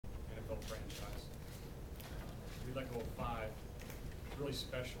really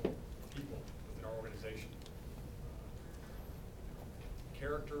special people within our organization.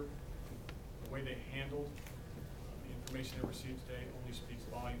 Character, the way they handled the information they received today only speaks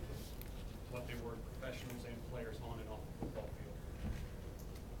volumes of what they were, professionals and players on and off the football field.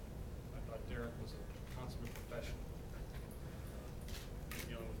 I thought Derrick was a consummate professional.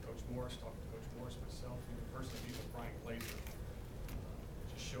 Dealing with Coach Morris, talking to Coach Morris, myself, even personally meeting with Brian Glazer,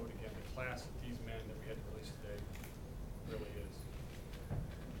 just showed again the class that these men that we had to release today really is.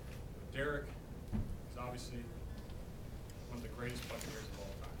 Derrick is obviously one of the greatest Buccaneers of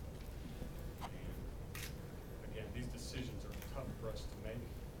all time. And again, these decisions are tough for us to make.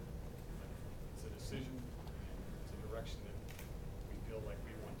 It's a decision, and it's a direction that we feel like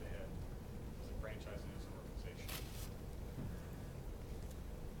we want to head as a franchise and as an organization.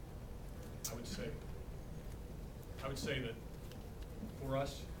 I would say that for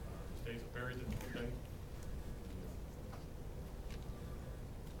us, today's a very difficult day.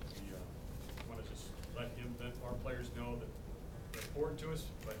 We want to just let our players know that they're important to us,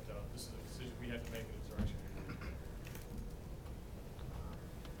 but this is a decision we had to make in the direction.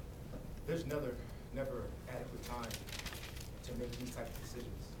 There's never adequate time to make these types of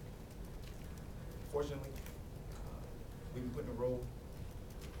decisions. Fortunately, we've been put in a role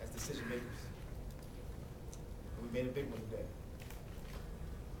as decision makers. And we made a big one today.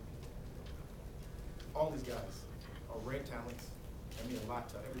 All these guys are rare talents that mean a lot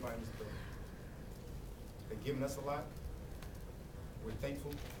to everybody in this building. They've given us a lot. We're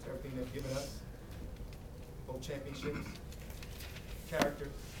thankful to everything they've given us. Both championships, character,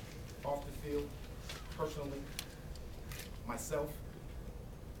 off the field, personally, myself.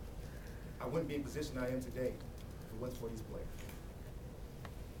 I wouldn't be in the position I am today if it wasn't for these players.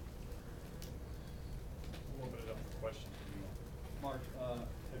 We'll open it up for questions from you all. Mark,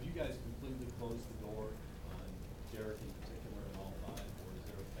 have you guys completely closed the door on Derrick in particular and all five, or is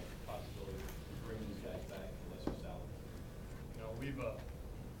there a possibility of bringing these guys back for lesser salary? You know, we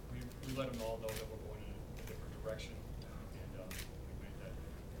let them all know that we're going in a different direction, and we made that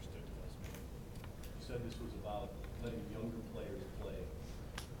understood to us. You said this was about letting younger players play.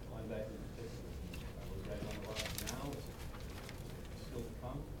 Linebacker in particular. Are those guys on the roster now? Is it still to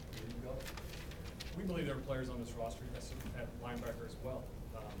come? Where do you go? We believe there are players on this roster at linebacker as well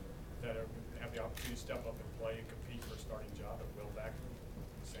that have the opportunity to step up and play and compete for a starting job at will backer,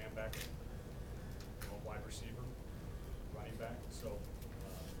 Sam backer, wide receiver, running back. So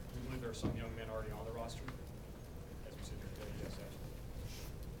we believe there are some young men already on the roster. As we sit here today, yes, absolutely.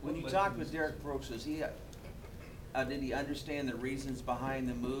 When you talked with Derrick Brooks, did he understand the reasons behind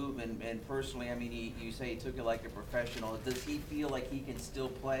the move? And personally, I mean, you say he took it like a professional. Does he feel like he can still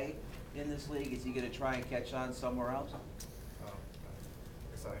play in this league? Is he going to try and catch on somewhere else? I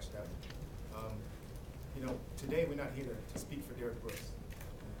guess I'll answer that one. You know, today we're not here to speak for Derrick Brooks.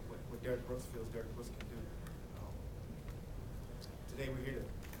 What Derrick Brooks feels Derrick Brooks can do. Today we're here to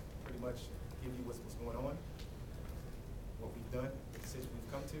pretty much give you what's going on, what we've done, the decision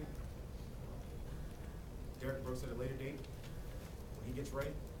we've come to. Derrick Brooks at a later date, when he gets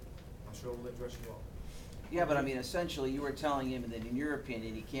ready, I'm sure we'll address you all. Yeah, but I mean, essentially, you were telling him that, in your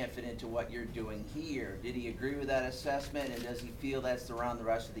opinion, he can't fit into what you're doing here. Did he agree with that assessment, and does he feel that's around the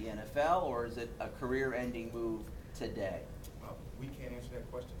rest of the NFL, or is it a career-ending move today? We can't answer that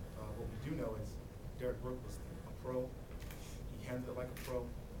question. What we do know is Derrick Brooks was a pro. He handled it like a pro,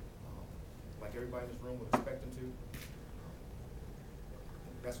 like everybody in this room would expect him to.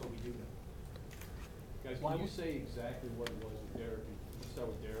 That's what we do know. Guys, can you say exactly what it was with Derrick? We'll start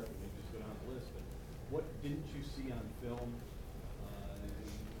with Derrick and maybe just go down the list. But what didn't you see on film?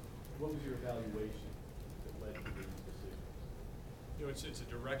 What was your evaluation that led to these decisions? You know, it's a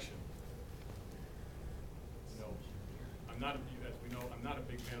direction. You know, as we know, I'm not a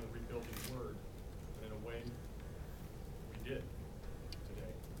big fan of the rebuilding word, but in a way, we did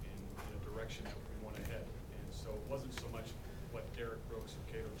today in a direction that we want to head. And so it wasn't so much what Derrick Brooks or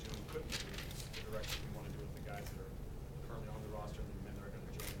Cato June couldn't do, it's the direction we want to do with the guys that are currently on the roster and the men that are going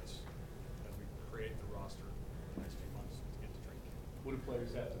to join us as we create the roster in the next few months to get to training camp. What do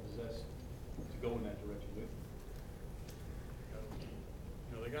players have to possess to go in that direction with?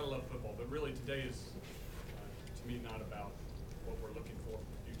 You know, they got to love football, but really today is, to me, not about what we're looking for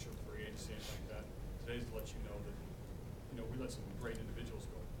the future, free agency, anything like that. Today is to let you know that, you know, we let some great individuals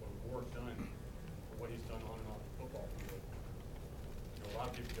go. Warrick Dunn, for what he's done on and off the football field. You know, a lot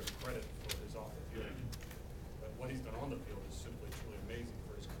of people give him credit for his off the field, but what he's done on the field is simply truly amazing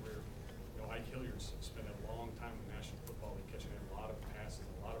for his career. You know, Ike Hilliard spent a long time in the National Football League, catching a lot of passes,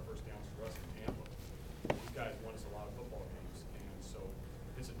 a lot of first downs for us in Tampa. These guys won us a lot of football games, and so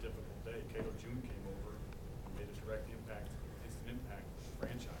it's a difficult day. Cato June came over and made a direct impact, instant impact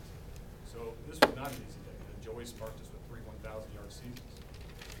So this was not an easy day. And Joey sparked us with 3 1,000-yard seasons.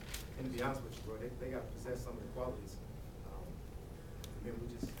 And to be honest with you, bro, they got to possess some of the qualities. Maybe we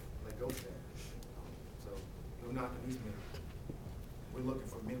just let go of that. So no knock on these men. We're looking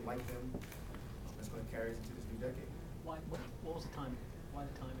for men like them that's going to carry us into this new decade. What was the timing? Why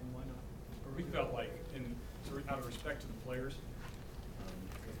the timing? Why not? We felt like, out of respect to the players,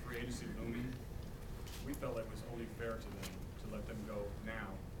 with free agency looming, we felt like it was only fair to them to let them go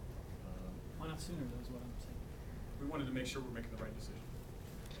now. Why not sooner, though, is what I'm saying. We wanted to make sure we're making the right decision.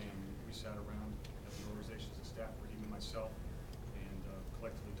 And we sat around as an organization, as a staff, Raheem and myself, and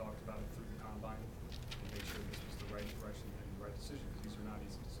collectively talked about it through the combine and made sure this was the right direction and the right decision, because these are not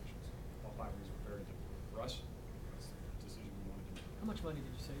easy decisions. All 5 of these were very difficult. For us, it's the decision we wanted to make. How much money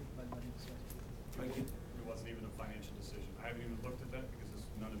did you save by letting this guys go? It wasn't even a financial decision. I haven't even looked at that because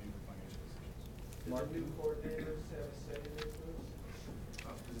none of these were financial decisions. Did the new coordinators have a say in this?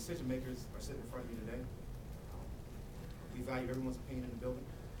 The decision makers are sitting in front of you today. We value everyone's opinion in the building.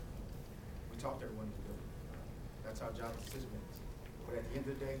 We talk to everyone in the building. That's our job as decision makers. But at the end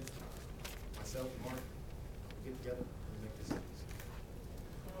of the day, myself and Mark, we get together and we make decisions.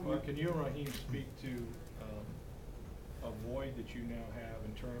 Mark, can you and Raheem speak to a void that you now have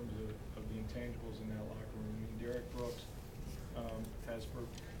in terms of the intangibles in that locker room? I mean, Derrick Brooks has, for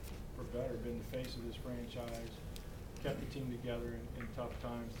better, been the face of this franchise, kept the team together in tough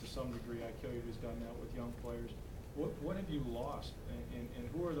times. To some degree, Ike Hilliard has done that with young players. What have you lost, and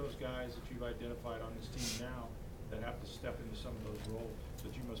who are those guys that you've identified on this team now that have to step into some of those roles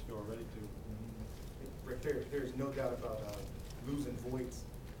that you must feel ready to? Rick, there's no doubt about losing voids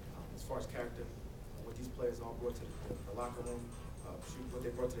as far as character. What these players all brought to the locker room, what they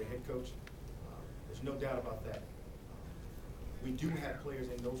brought to their head coach. There's no doubt about that. We do have players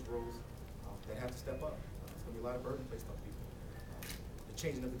in those roles that have to step up. There's going to be a lot of burden placed on people. The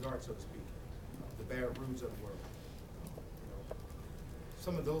changing of the guard, so to speak. The Barrett Rudes of the world.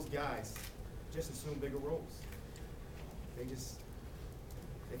 Some of those guys just assume bigger roles. They're stepping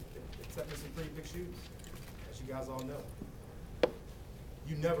in some pretty big shoes, as you guys all know.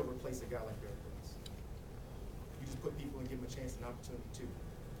 You never replace a guy like Derrick Brooks. You just put people and give them a chance and opportunity too.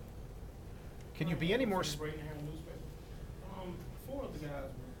 Can you be any more? Four of the guys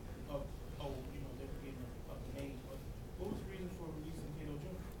were they were getting up in age, but what was the reason for releasing Cato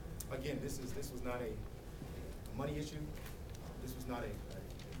June? Again, this was not a money issue. This was not a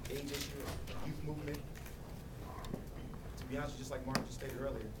age issue, a youth movement. To be honest, just like Mark just stated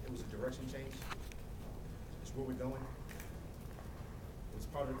earlier, it was a direction change. It's where we're going. It was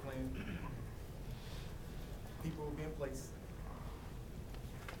part of the plan. People will be in place.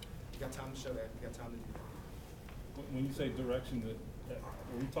 We got time to show that. We got time to do that. When you say direction,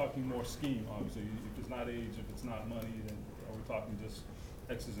 are we talking more scheme, obviously? If it's not age, if it's not money, then are we talking just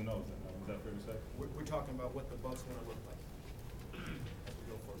X's and O's then? Is that fair to say? We're talking about what the Bucs want to look like as we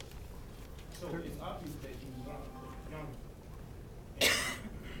go forward. So it's obvious that he was younger. And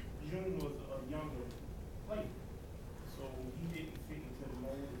June was a younger player. So he didn't fit into the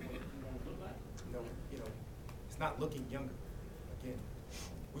mold of what he wanted to look like. No, it's not looking younger. Again,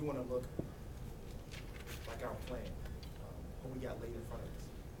 we want to look like our plan. What we got laid in front of us.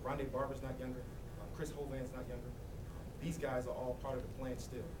 Rondé Barber's not younger. Chris Hovan's not younger. These guys are all part of the plan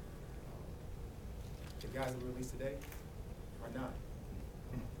still. The guys that we released today are not.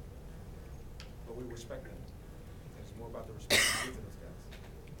 But we respect them. It's more about the respect we give to those guys.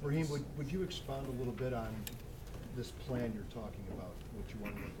 Raheem, would you expound a little bit on this plan you're talking about, what you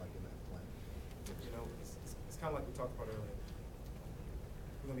want to look like in that plan? It's kind of like we talked about earlier.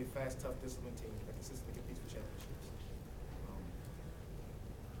 We're going to be a fast, tough, disciplined team that consistently competes for championships.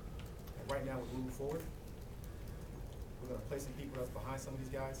 And right now, we're moving forward. We're going to play some people that's behind some of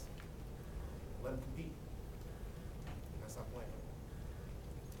these guys, let them compete. And that's our plan.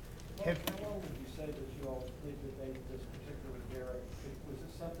 Mark, how long would you say that you all did debate this particular with Derrick? Was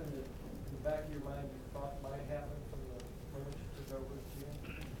it something that in the back of your mind you thought might happen from the moment you took over the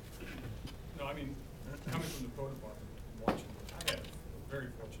GM? No, I mean, coming from the pro department and watching, I had a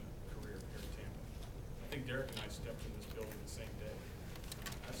very fortunate career here in Tampa. I think Derrick and I stepped in this building the same day.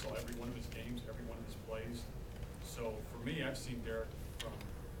 I saw every one of his games, every one of his plays. So for me, I've seen Derrick from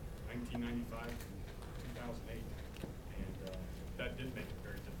 1995 to 2008, and that did make it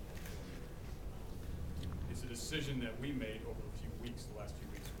very difficult for me. It's a decision that we made over the last few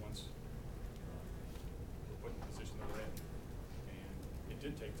weeks, once we're put in the position that we're in. And it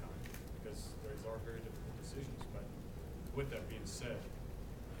did take time, because those are very difficult decisions. But with that being said,